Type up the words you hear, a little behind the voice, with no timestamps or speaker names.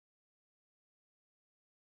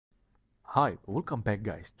Hi, welcome back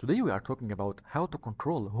guys. Today we are talking about how to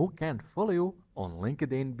control who can follow you on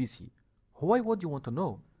LinkedIn BC. Why would you want to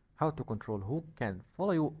know how to control who can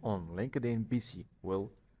follow you on LinkedIn BC?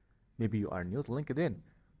 Well, maybe you are new to LinkedIn.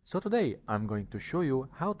 So today I'm going to show you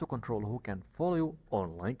how to control who can follow you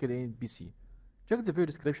on LinkedIn BC. Check the video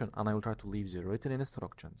description and I will try to leave the written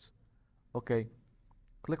instructions. Okay,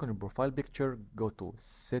 click on your profile picture, go to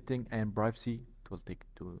setting and privacy. It will take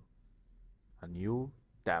to a new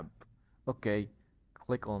tab. Okay,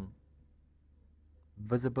 click on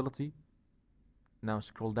visibility. Now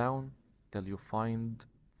scroll down till you find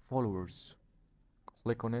followers.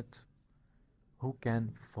 Click on it. Who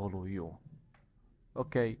can follow you?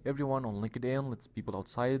 Okay, everyone on LinkedIn, let's people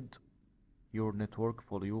outside your network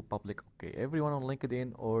follow you public. Okay, everyone on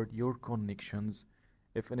LinkedIn or your connections,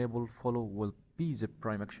 if enable follow will be the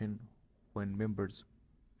prime action when members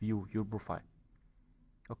view your profile.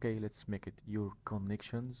 Okay, let's make it your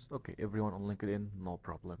connections. Okay, everyone on LinkedIn, no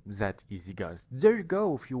problem. That easy, guys. There you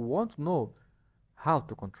go. If you want to know how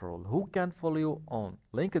to control who can follow you on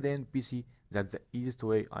LinkedIn PC, that's the easiest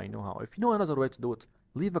way I know how. If you know another way to do it,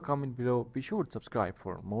 leave a comment below. Be sure to subscribe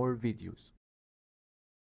for more videos.